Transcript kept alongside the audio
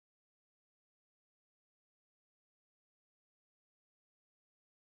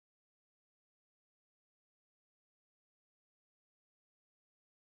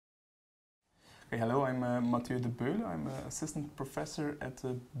Hey, hello, I'm Mathieu de Beule. I'm an assistant professor at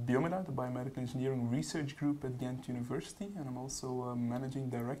Biomedical, the Biomedical Engineering Research Group at Ghent University, and I'm also a managing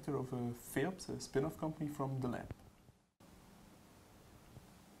director of FEOPS, a spin-off company from the lab.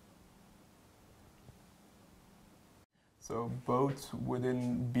 So both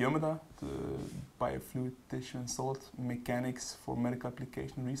within Biomeda, the Biofluid Tissue and Solid Mechanics for Medical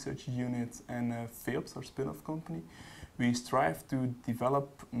Application Research Unit, and FEOPS, our spin-off company, we strive to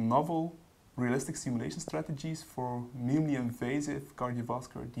develop novel realistic simulation strategies for minimally invasive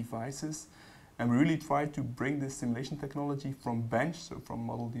cardiovascular devices, and we really try to bring this simulation technology from bench, so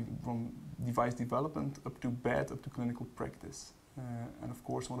from device development up to bed, up to clinical practice. And of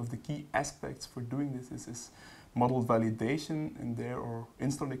course, one of the key aspects for doing this is model validation, and there our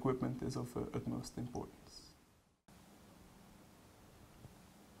Instron equipment is of utmost importance.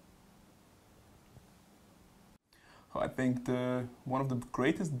 I think one of the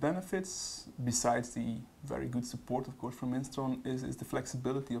greatest benefits, besides the very good support, of course, from Instron, is the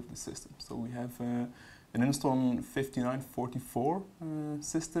flexibility of the system. So we have an Instron 5944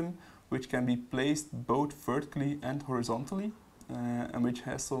 system, which can be placed both vertically and horizontally, and which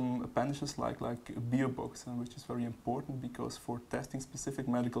has some appendages like a BioBox, and which is very important because for testing specific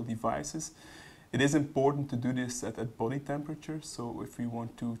medical devices, it is important to do this at body temperature. So if we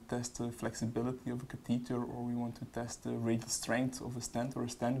want to test the flexibility of a catheter, or we want to test the radial strength of a stent or a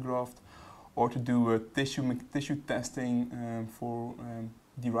stent graft, or to do tissue testing for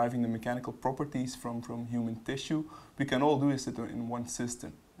deriving the mechanical properties from human tissue, we can all do this in one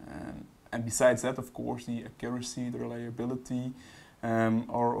system. And besides that, of course, the accuracy, the reliability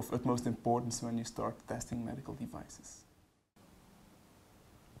are of utmost importance when you start testing medical devices.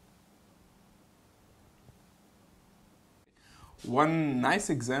 One nice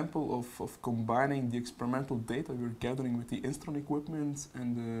example of combining the experimental data we're gathering with the Instron equipment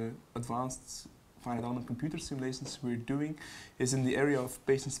and the advanced finite element computer simulations we're doing is in the area of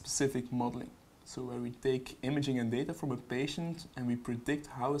patient-specific modeling. So where we take imaging and data from a patient and we predict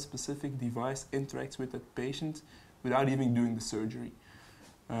how a specific device interacts with that patient without even doing the surgery.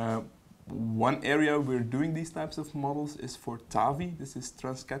 One area we're doing these types of models is for TAVI. This is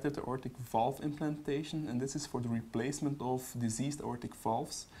transcatheter aortic valve implantation, and this is for the replacement of diseased aortic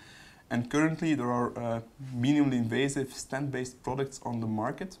valves. And currently there are minimally invasive stent-based products on the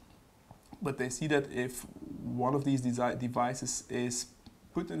market, but they see that if one of these devices is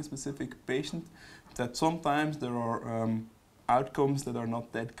put in a specific patient, that sometimes there are outcomes that are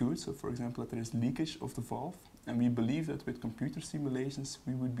not that good. So for example, that there is leakage of the valve. And we believe that with computer simulations,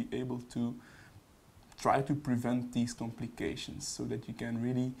 we would be able to try to prevent these complications so that you can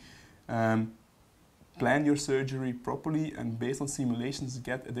really plan your surgery properly, and based on simulations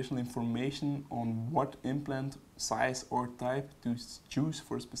get additional information on what implant size or type to choose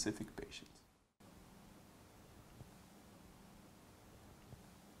for a specific patient.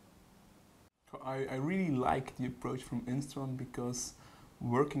 I really like the approach from Instron because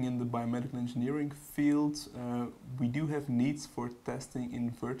working in the biomedical engineering field, we do have needs for testing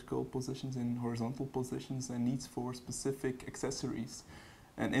in vertical positions, in horizontal positions, and needs for specific accessories.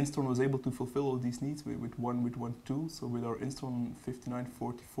 And Instron was able to fulfill all these needs with one tool. So with our Instron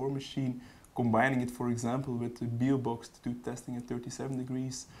 5944 machine, combining it, for example, with the BioBox to do testing at 37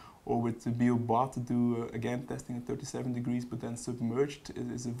 degrees, or with the BioBot to do, again, testing at 37 degrees, but then submerged,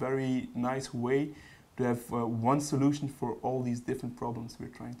 is a very nice way to have one solution for all these different problems we're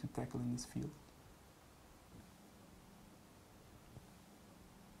trying to tackle in this field.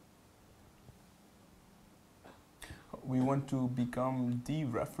 We want to become the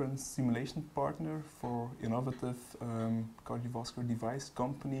reference simulation partner for innovative cardiovascular device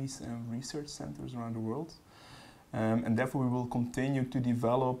companies and research centers around the world. And therefore we will continue to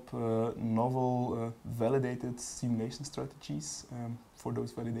develop novel validated simulation strategies. For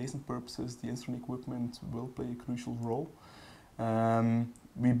those validation purposes, the Instron equipment will play a crucial role.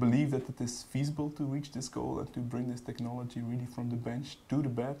 We believe that it is feasible to reach this goal and to bring this technology really from the bench to the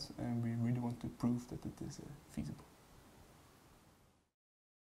bed, and we really want to prove that it is feasible.